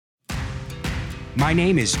My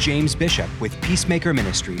name is James Bishop with Peacemaker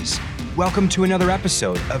Ministries. Welcome to another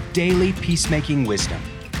episode of Daily Peacemaking Wisdom.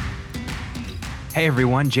 Hey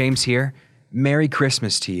everyone, James here. Merry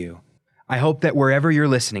Christmas to you. I hope that wherever you're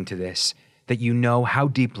listening to this, that you know how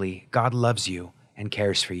deeply God loves you and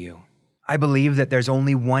cares for you. I believe that there's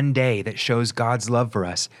only one day that shows God's love for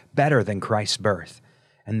us better than Christ's birth,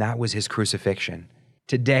 and that was his crucifixion.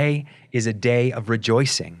 Today is a day of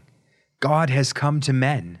rejoicing. God has come to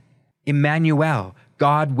men. Emmanuel,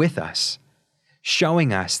 God with us,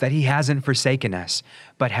 showing us that he hasn't forsaken us,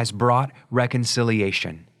 but has brought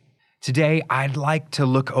reconciliation. Today, I'd like to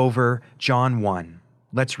look over John 1.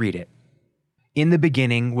 Let's read it. In the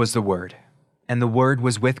beginning was the Word, and the Word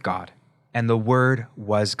was with God, and the Word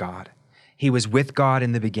was God. He was with God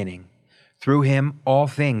in the beginning. Through him all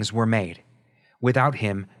things were made. Without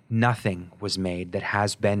him nothing was made that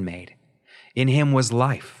has been made. In him was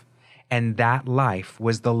life, and that life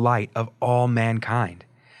was the light of all mankind.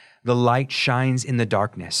 The light shines in the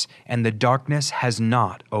darkness, and the darkness has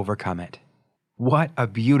not overcome it. What a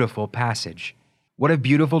beautiful passage. What a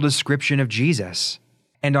beautiful description of Jesus.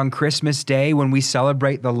 And on Christmas Day, when we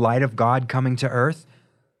celebrate the light of God coming to earth,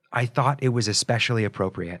 I thought it was especially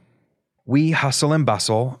appropriate. We hustle and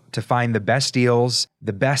bustle to find the best deals,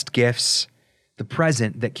 the best gifts, the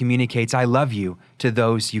present that communicates I love you to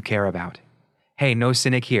those you care about. Hey, no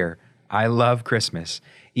cynic here. I love Christmas,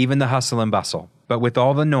 even the hustle and bustle. But with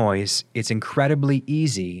all the noise, it's incredibly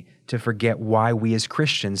easy to forget why we as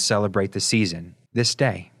Christians celebrate the season, this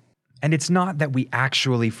day. And it's not that we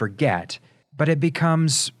actually forget, but it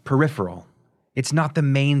becomes peripheral. It's not the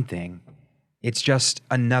main thing. It's just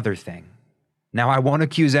another thing. Now, I won't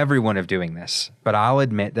accuse everyone of doing this, but I'll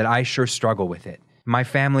admit that I sure struggle with it. My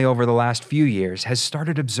family over the last few years has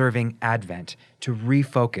started observing Advent to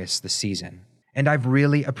refocus the season. And I've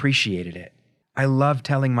really appreciated it. I love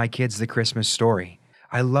telling my kids the Christmas story.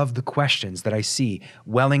 I love the questions that I see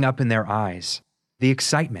welling up in their eyes. The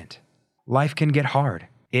excitement. Life can get hard.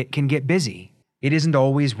 It can get busy. It isn't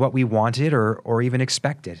always what we wanted or even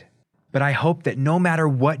expected. But I hope that no matter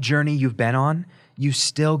what journey you've been on, you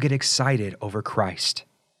still get excited over Christ,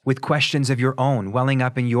 with questions of your own welling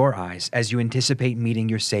up in your eyes as you anticipate meeting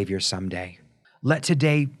your Savior someday. Let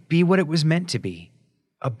today be what it was meant to be,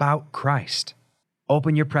 about Christ.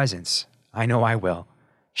 Open your presents. I know I will.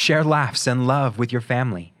 Share laughs and love with your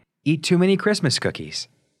family. Eat too many Christmas cookies.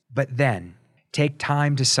 But then, take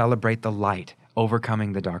time to celebrate the light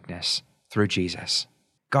overcoming the darkness through Jesus.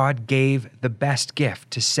 God gave the best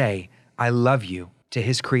gift to say, I love you to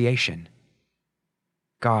his creation.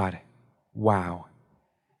 God, wow,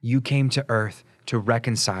 you came to earth to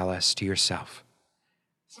reconcile us to yourself.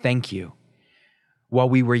 Thank you. While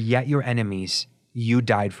we were yet your enemies, you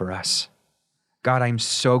died for us. God, I'm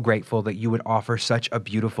so grateful that you would offer such a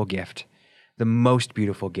beautiful gift, the most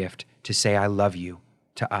beautiful gift, to say I love you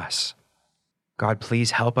to us. God, please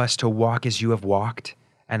help us to walk as you have walked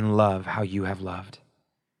and love how you have loved.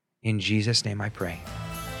 In Jesus' name I pray.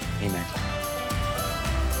 Amen.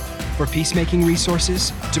 For peacemaking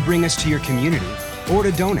resources, to bring us to your community, or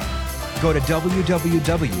to donate, go to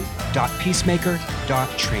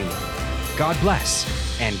www.peacemaker.training. God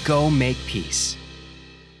bless, and go make peace.